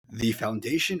The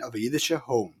foundation of a Yiddishe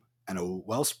home and a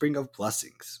wellspring of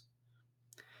blessings.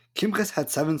 Kimches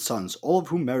had 7 sons, all of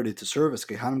whom merited to serve as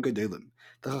Kehanim Gedolim.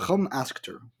 The Chacham asked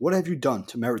her, "What have you done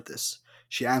to merit this?"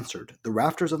 She answered, "The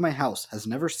rafters of my house has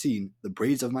never seen the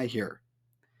braids of my hair."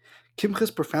 Kimche's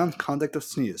profound conduct of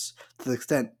tznius, to the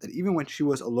extent that even when she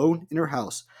was alone in her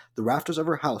house, the rafters of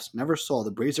her house never saw the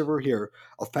braids of her hair,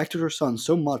 affected her sons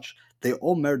so much they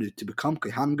all merited to become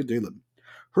Kehanim Gedolim.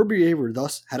 Her behavior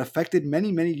thus had affected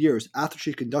many years after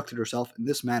she conducted herself in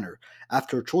this manner,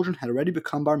 after her children had already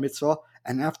become bar mitzvah,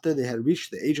 and after they had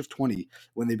reached the age of 20,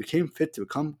 when they became fit to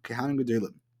become Kehanim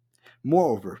Gedolim.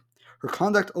 Moreover, her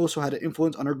conduct also had an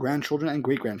influence on her grandchildren and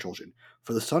great-grandchildren,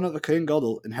 for the son of a Kohen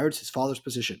Gadol inherits his father's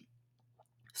position.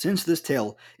 Since this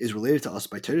tale is related to us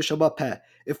by Torah Shabbat Peh,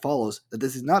 it follows that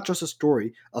this is not just a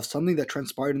story of something that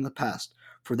transpired in the past,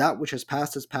 for that which has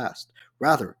passed is past.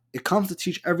 Rather, it comes to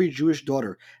teach every Jewish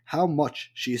daughter how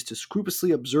much she is to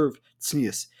scrupulously observe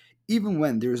tznius, even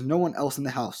when there is no one else in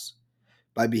the house.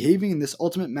 By behaving in this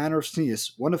ultimate manner of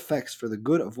tznius, one affects for the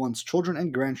good of one's children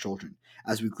and grandchildren,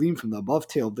 as we glean from the above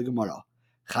tale of the Gemara,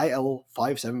 Sheitel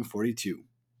 5:742.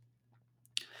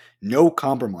 No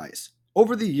compromise.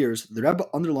 Over the years, the Rebbe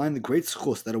underlined the great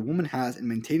zechus that a woman has in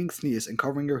maintaining tznius and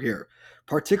covering her hair,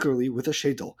 particularly with a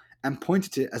sheitel, and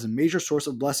pointed to it as a major source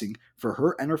of blessing for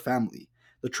her and her family.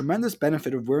 The tremendous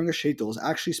benefit of wearing a sheitel is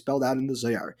actually spelled out in the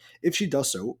Zohar. If she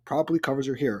does so, properly covers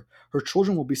her hair, her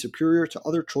children will be superior to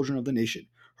other children of the nation.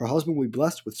 Her husband will be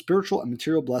blessed with spiritual and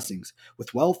material blessings,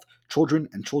 with wealth, children,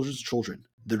 and children's children.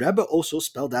 The Rebbe also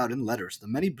spelled out in letters the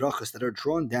many brachas that are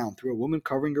drawn down through a woman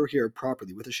covering her hair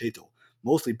properly with a sheitel,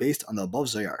 mostly based on the above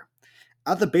Zohar.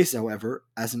 At the base, however,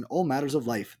 as in all matters of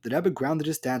life, the Rebbe grounded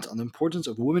his stance on the importance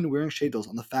of women wearing sheitels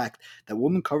on the fact that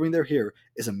women covering their hair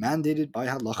is mandated by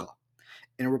halacha.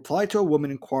 In a reply to a woman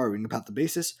inquiring about the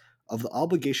basis of the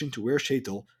obligation to wear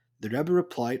sheitel, the Rebbe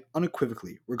replied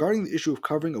unequivocally regarding the issue of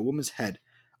covering a woman's head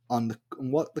on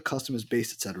what the custom is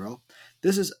based, etc.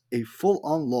 This is a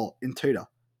full-on law in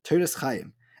Torah's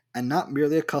Chaim, and not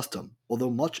merely a custom,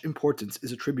 although much importance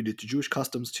is attributed to Jewish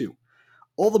customs too.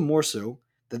 All the more so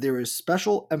that there is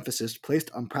special emphasis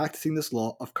placed on practicing this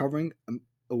law of covering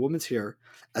a woman's hair,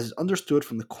 as is understood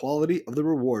from the quality of the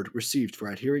reward received for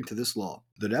adhering to this law.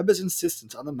 The Rebbe's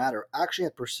insistence on the matter actually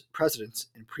had precedence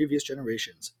in previous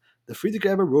generations. The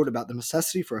Frierdiker Rebbe wrote about the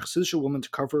necessity for a Chassidish woman to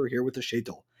cover her hair with a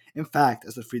sheitel. In fact,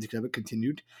 as the Frierdiker Rebbe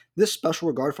continued, this special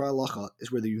regard for halacha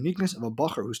is where the uniqueness of a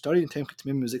bacher who studied in Tamchei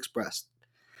Tmimim is expressed.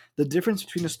 The difference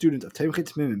between a student of Tamchei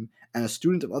Tmimim and a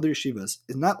student of other yeshivas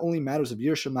is not only matters of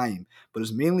Yiras Shamayim, but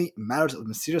is mainly matters of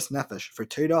Mesiras Nefesh for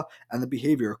Torah and the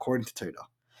behavior according to Torah.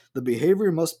 The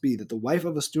behavior must be that the wife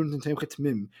of a student in Tamchei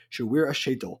Tmimim should wear a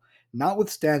sheitel,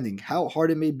 notwithstanding how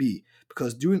hard it may be,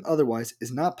 because doing otherwise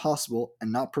is not possible and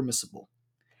not permissible.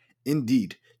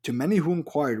 Indeed, to many who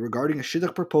inquired regarding a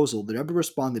shidduch proposal, the Rebbe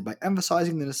responded by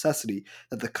emphasizing the necessity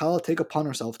that the Kala take upon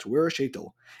herself to wear a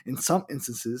sheitel. In some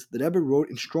instances, the Rebbe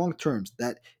wrote in strong terms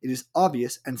that it is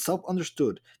obvious and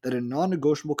self-understood that a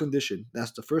non-negotiable condition that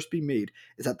has to first be made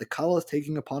is that the Kala is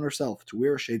taking upon herself to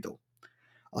wear a sheitel.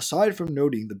 Aside from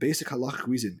noting the basic halachic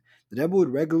reason, the Rebbe would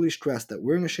regularly stress that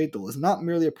wearing a sheitel is not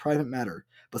merely a private matter,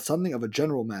 but something of a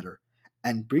general matter,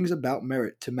 and brings about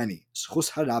merit to many,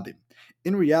 zechus harabim.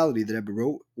 In reality, the Rebbe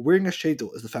wrote, wearing a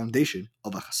sheitel is the foundation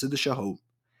of a Chassidish home.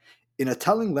 In a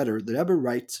telling letter, the Rebbe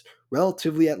writes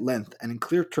relatively at length and in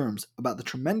clear terms about the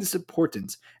tremendous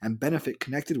importance and benefit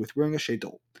connected with wearing a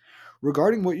sheitel.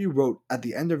 Regarding what you wrote at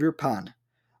the end of your pan,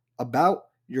 about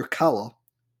your kala,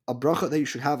 a bracha that you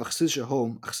should have a Chassidish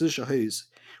home, a Chassidish haze,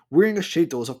 wearing a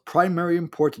sheitel is of primary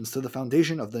importance to the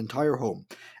foundation of the entire home,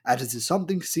 as it is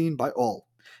something seen by all.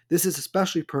 This is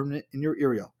especially permanent in your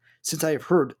area, since I have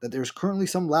heard that there is currently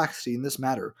some laxity in this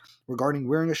matter regarding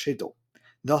wearing a sheitel.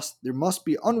 Thus, there must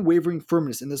be unwavering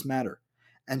firmness in this matter,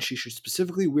 and she should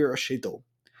specifically wear a sheitel.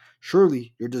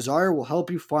 Surely, your desire will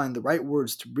help you find the right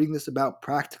words to bring this about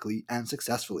practically and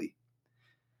successfully.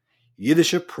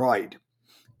 Yiddishe pride.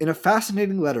 In a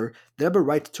fascinating letter, the Rebbe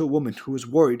writes to a woman who is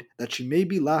worried that she may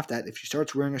be laughed at if she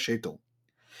starts wearing a sheitel.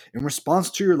 In response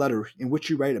to your letter, in which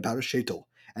you write about a sheitel,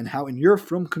 and how in your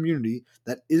frum community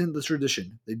that isn't the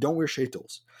tradition, they don't wear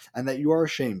sheitels, and that you are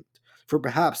ashamed, for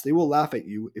perhaps they will laugh at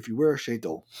you if you wear a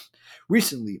sheitel.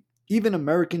 Recently, even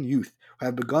American youth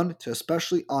have begun to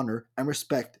especially honor and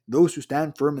respect those who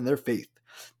stand firm in their faith.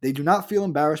 They do not feel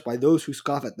embarrassed by those who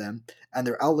scoff at them and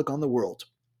their outlook on the world.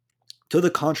 To the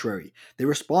contrary, they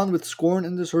respond with scorn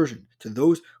and desertion to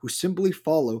those who simply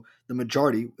follow the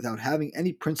majority without having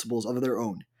any principles of their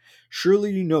own.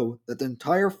 Surely you know that the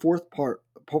entire four-part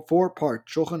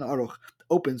Shulchan Aruch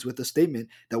opens with the statement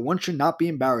that one should not be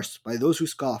embarrassed by those who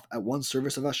scoff at one's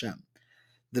service of Hashem.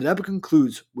 The Rebbe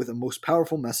concludes with a most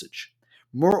powerful message.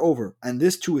 Moreover, and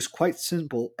this too is quite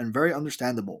simple and very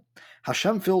understandable,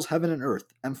 Hashem fills heaven and earth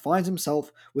and finds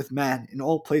himself with man in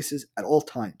all places at all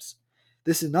times.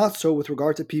 This is not so with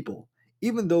regard to people.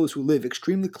 Even those who live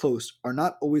extremely close are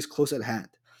not always close at hand.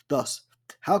 Thus,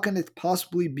 how can it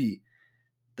possibly be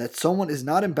that someone is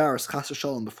not embarrassed chas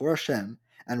v'shalom before Hashem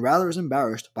and rather is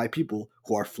embarrassed by people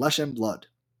who are flesh and blood?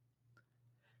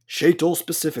 Sheitel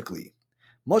specifically.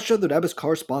 Much of the Rebbe's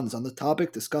correspondence on the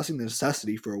topic discussing the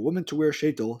necessity for a woman to wear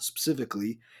sheitel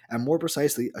specifically, and more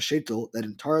precisely a sheitel that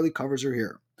entirely covers her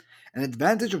hair. An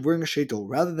advantage of wearing a sheitel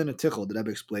rather than a tichel, the Rebbe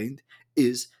explained,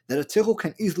 is that a tichel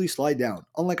can easily slide down,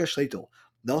 unlike a sheitel.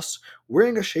 Thus,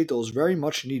 wearing a sheitel is very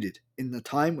much needed in a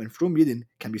time when frum yidden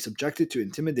can be subjected to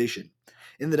intimidation.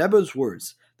 In the Rebbe's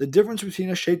words, the difference between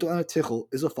a sheitel and a tichel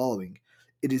is the following.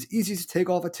 It is easy to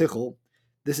take off a tichel.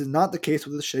 This is not the case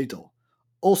with a sheitel.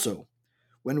 Also,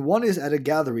 when one is at a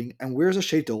gathering and wears a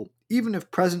sheitel, even if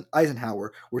President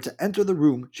Eisenhower were to enter the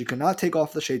room, she cannot take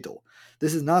off the sheitel.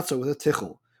 This is not so with a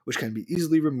tichel, which can be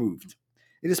easily removed.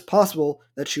 It is possible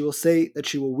that she will say that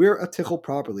she will wear a tichel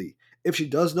properly. If she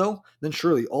does though, then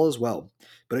surely all is well.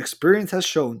 But experience has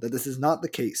shown that this is not the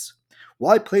case.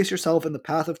 Why place yourself in the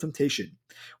path of temptation?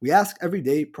 We ask every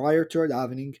day prior to our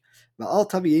davening, Va'al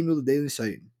taviyenu l'dei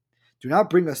nisayin. Do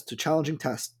not bring us to challenging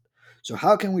tests. So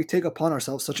how can we take upon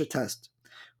ourselves such a test?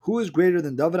 Who is greater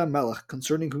than David HaMelech,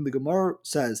 concerning whom the Gemara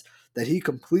says that he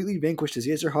completely vanquished his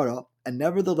Yetzer Hara, and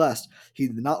nevertheless he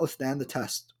did not withstand the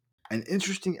test? An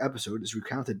interesting episode is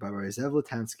recounted by Zev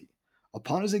Latansky.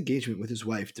 Upon his engagement with his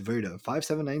wife, Deverda, in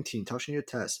 5719 Tafshin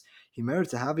Yotes, he married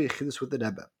to have a Yiddishe with the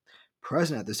Rebbe.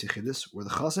 Present at this Yiddishe were the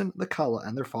Chazan, the Kala,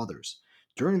 and their fathers.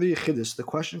 During the Yiddishe, the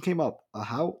question came up of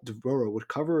how Devorah would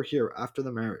cover her hair after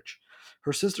the marriage.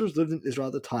 Her sisters lived in Israel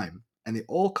at the time, and they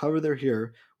all covered their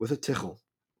hair with a tichel,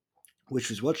 which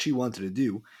was what she wanted to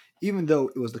do, even though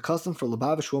it was the custom for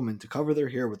Lubavitch women to cover their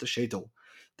hair with a sheitel.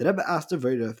 The Rebbe asked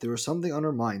Deverda if there was something on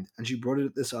her mind, and she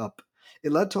brought this up.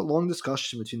 It led to a long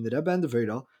discussion between the Rebbe and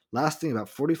Deverda, lasting about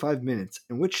 45 minutes,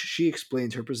 in which she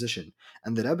explained her position,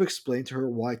 and the Rebbe explained to her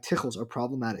why tichels are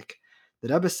problematic.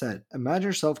 The Rebbe said, imagine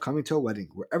yourself coming to a wedding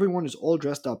where everyone is all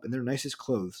dressed up in their nicest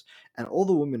clothes, and all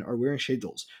the women are wearing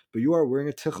sheitels, but you are wearing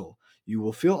a tichel. You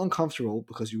will feel uncomfortable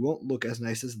because you won't look as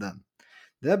nice as them.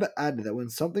 The Rebbe added that when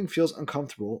something feels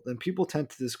uncomfortable, then people tend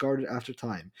to discard it after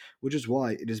time, which is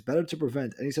why it is better to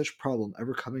prevent any such problem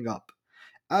ever coming up.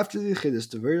 After the Yiddishe,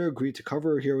 Deverda agreed to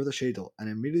cover her hair with a sheitel and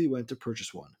immediately went to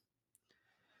purchase one.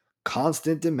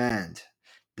 Constant demand.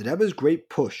 The Rebbe's great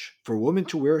push for women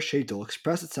to wear a sheitel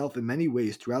expressed itself in many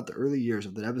ways throughout the early years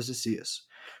of the Rebbe's tznius.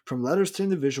 From letters to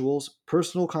individuals,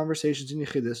 personal conversations in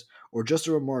Yiddishe, or just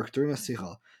a remark during a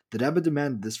sicha, the Rebbe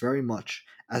demanded this very much.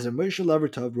 As Moshe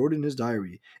Levertov wrote in his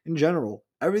diary, in general,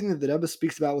 everything that the Rebbe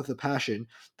speaks about with a passion,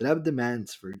 the Rebbe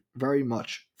demands very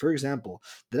much. For example,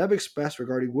 the Rebbe expressed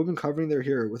regarding women covering their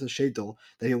hair with a sheitel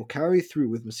that he will carry through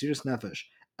with Mesiras Nefesh,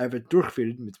 evet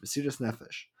durchführen mit Mesiras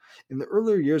Nefesh. In the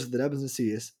earlier years of the Rebbe's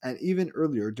tznius, and even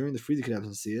earlier during the Frierdiker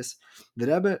Rebbe's tznius, the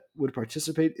Rebbe would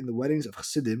participate in the weddings of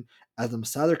Chassidim as the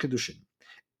Mesader Kedushin.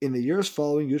 In the years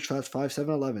following Yushvat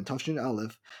 5711 Tafshin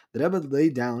Aleph, the Rebbe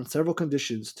laid down several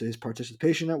conditions to his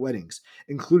participation at weddings,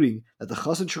 including that the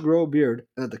Chassid should grow a beard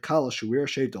and that the Kala should wear a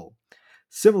sheitel.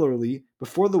 Similarly,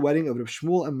 before the wedding of Reb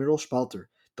Shmuel and Myrtle Spalter,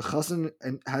 the Chassid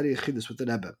had a Yiddishe with the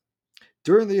Rebbe.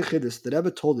 During the Yiddishe, the Rebbe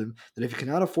told him that if he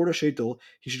cannot afford a sheitel,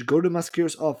 he should go to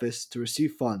Maskir's office to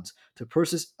receive funds to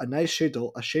purchase a nice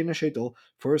sheitel, a shena sheitel,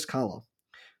 for his Kala.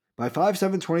 By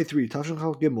 5723 Tafshin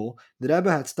Chal Gimel, the Rebbe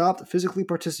had stopped physically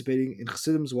participating in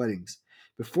Chassidim's weddings.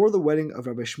 Before the wedding of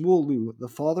Rabbi Shmuel Lu, the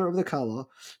father of the Kala,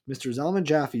 Mr. Zalman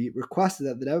Jaffe requested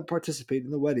that the Rebbe participate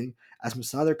in the wedding as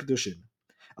Mesader Kedushin.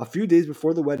 A few days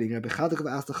before the wedding, Rabbi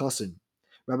Chadikov asked the Chassid,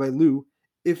 Rabbi Lu,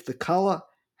 if the Kala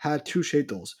had two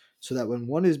sheitels, so that when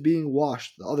one is being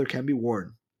washed, the other can be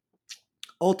worn.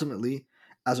 Ultimately,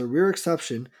 as a rare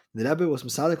exception, the Rebbe was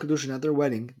Mesader Kedushin at their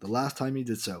wedding the last time he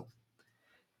did so.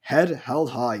 Head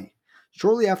held high.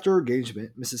 Shortly after her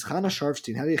engagement, Mrs. Chana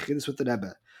Sharfstein had a Yiddishe with the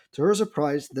Rebbe. To her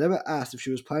surprise, the Rebbe asked if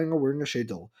she was planning on wearing a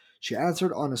sheitel. She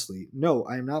answered honestly, no,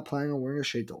 I am not planning on wearing a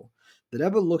sheitel. The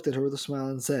Rebbe looked at her with a smile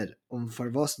and said,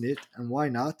 farvos nit, and why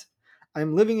not? I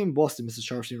am living in Boston, Mrs.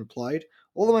 Sharfstein replied.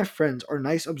 All of my friends are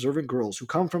nice, observant girls who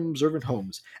come from observant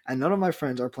homes, and none of my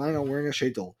friends are planning on wearing a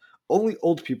sheitel. Only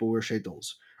old people wear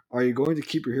sheitels. Are you going to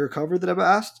keep your hair covered? The Rebbe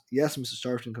asked. Yes, Mrs.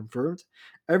 Sharfstein confirmed.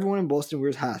 Everyone in Boston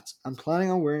wears hats. I'm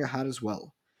planning on wearing a hat as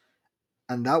well.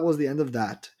 And that was the end of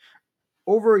that.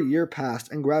 Over a year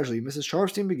passed, and gradually Mrs.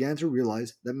 Sharfstein began to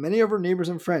realize that many of her neighbors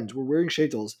and friends were wearing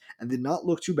sheitels and did not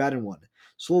look too bad in one.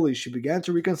 Slowly, she began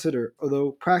to reconsider,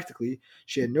 although practically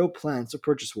she had no plans to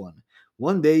purchase one.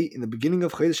 One day, in the beginning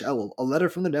of Chodesh Elul, a letter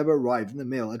from the Rebbe arrived in the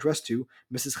mail addressed to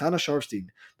Mrs. Hannah Sharfstein.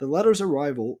 The letter's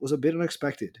arrival was a bit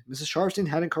unexpected. Mrs. Sharfstein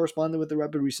hadn't corresponded with the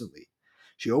Rebbe recently.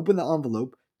 She opened the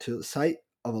envelope to the sight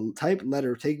of a typed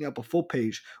letter taking up a full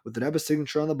page with the Rebbe's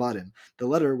signature on the bottom. The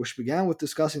letter, which began with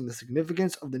discussing the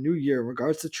significance of the new year in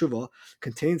regards to tshuva,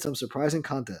 contained some surprising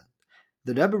content.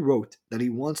 The Rebbe wrote that he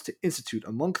wants to institute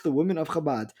amongst the women of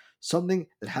Chabad something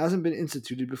that hasn't been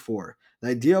instituted before, the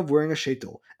idea of wearing a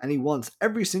sheitel, and he wants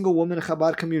every single woman in the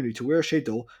Chabad community to wear a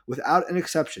sheitel without an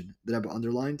exception, the Rebbe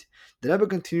underlined. The Rebbe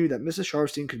continued that Mrs.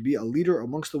 Sharfstein could be a leader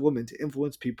amongst the women to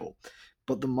influence people.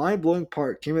 But the mind-blowing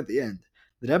part came at the end.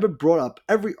 The Rebbe brought up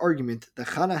every argument that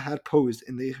Chana had posed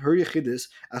in her Yiddishe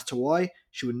as to why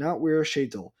she would not wear a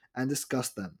sheitel, and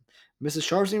discussed them. Mrs.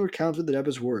 Sharfstein recounted the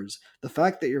Rebbe's words. The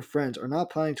fact that your friends are not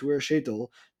planning to wear a sheitel,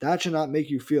 that should not make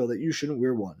you feel that you shouldn't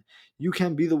wear one. You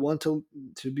can be the one to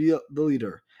be the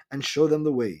leader and show them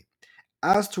the way.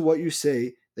 As to what you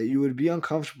say that you would be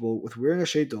uncomfortable with wearing a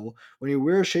sheitel, when you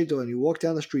wear a sheitel and you walk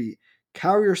down the street,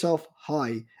 carry yourself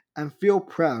high and feel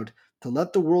proud to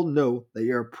let the world know that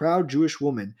you're a proud Jewish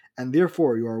woman and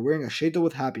therefore you are wearing a sheitel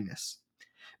with happiness.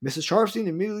 Mrs. Sharfstein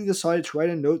immediately decided to write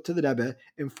a note to the Rebbe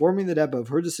informing the Rebbe of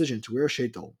her decision to wear a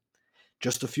sheitel.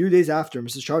 Just a few days after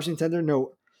Mrs. Sharfstein sent their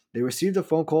note, they received a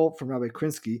phone call from Rabbi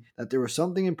Krinsky that there was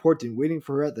something important waiting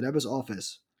for her at the Rebbe's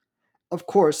office. Of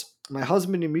course, my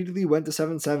husband immediately went to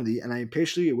 770 and I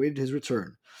impatiently awaited his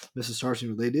return. Mrs. Sarson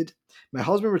related. My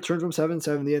husband returned from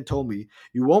 770 and told me,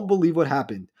 "You won't believe what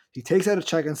happened." He takes out a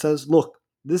check and says, "Look,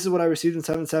 this is what I received in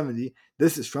 770.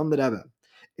 This is from the Rebbe."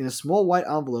 In a small white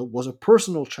envelope was a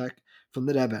personal check from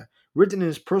the Rebbe, written in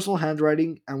his personal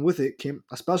handwriting, and with it came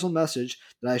a special message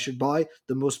that I should buy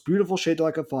the most beautiful sheitel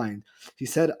I could find. He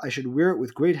said I should wear it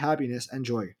with great happiness and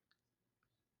joy.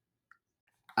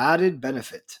 Added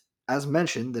benefit. As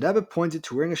mentioned, the Rebbe pointed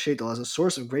to wearing a sheitel as a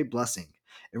source of great blessing.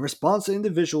 In response to the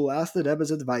individual who asked the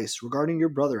Rebbe's advice regarding your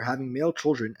brother having male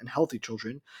children and healthy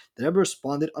children, the Rebbe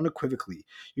responded unequivocally.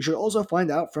 You should also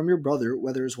find out from your brother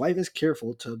whether his wife is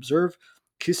careful to observe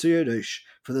Kisei Yadosh,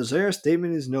 for the Zohar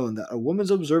statement is known that a woman's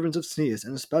observance of tznius,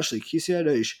 and especially Kisei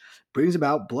Yadosh, brings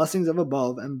about blessings of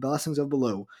above and blessings of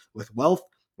below, with wealth,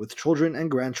 with children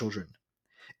and grandchildren.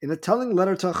 In a telling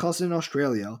letter to a chassid in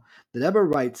Australia, the Rebbe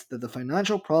writes that the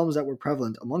financial problems that were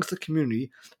prevalent amongst the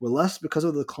community were less because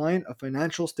of the decline of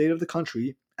financial state of the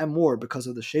country and more because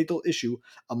of the sheitel issue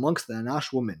amongst the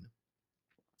Anash women.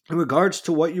 In regards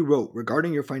to what you wrote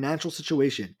regarding your financial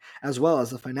situation, as well as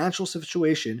the financial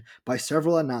situation by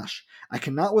several Anash, I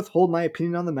cannot withhold my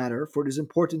opinion on the matter, for it is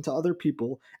important to other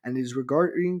people and it is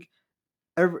regarding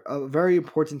a very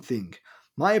important thing.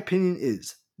 My opinion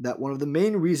is that one of the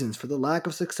main reasons for the lack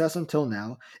of success until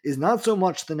now is not so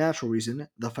much the natural reason,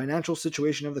 the financial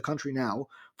situation of the country now,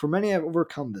 for many have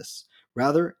overcome this.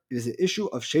 Rather, it is the issue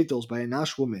of sheitels by a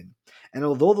Nash woman. And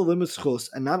although the limit zechus,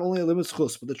 and not only a limit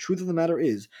zechus, but the truth of the matter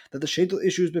is that the sheitel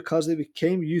issue is because they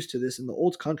became used to this in the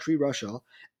old country Russia,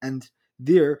 and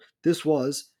there this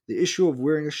was the issue of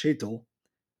wearing a sheitel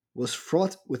was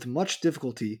fraught with much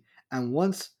difficulty, and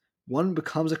once one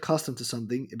becomes accustomed to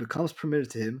something, it becomes permitted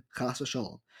to him, chas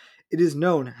v'shalom. It is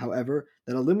known, however,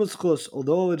 that a limud zechus,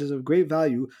 although it is of great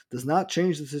value, does not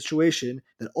change the situation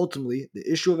that ultimately the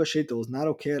issue of a sheitel is not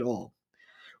okay at all.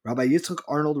 Rabbi Yitzchak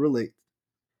Arnold relates.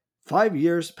 5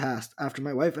 years passed after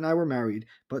my wife and I were married,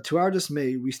 but to our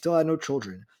dismay, we still had no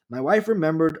children. My wife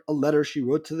remembered a letter she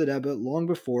wrote to the Rebbe long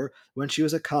before, when she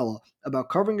was a Kala, about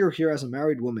covering your hair as a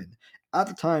married woman. At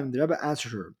the time, the Rebbe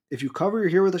answered her, "If you cover your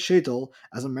hair with a sheitel,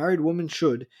 as a married woman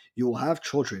should, you will have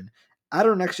children." At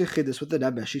her next yechidus with the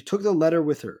Rebbe, she took the letter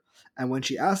with her, and when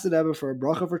she asked the Rebbe for a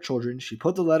bracha for children, she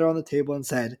put the letter on the table and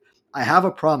said, "I have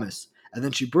a promise," and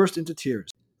then she burst into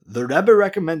tears. The Rebbe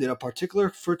recommended a particular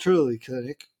fertility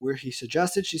clinic where he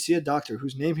suggested she see a doctor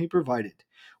whose name he provided.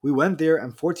 We went there,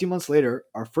 and 14 months later,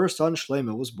 our first son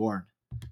Shlomo was born.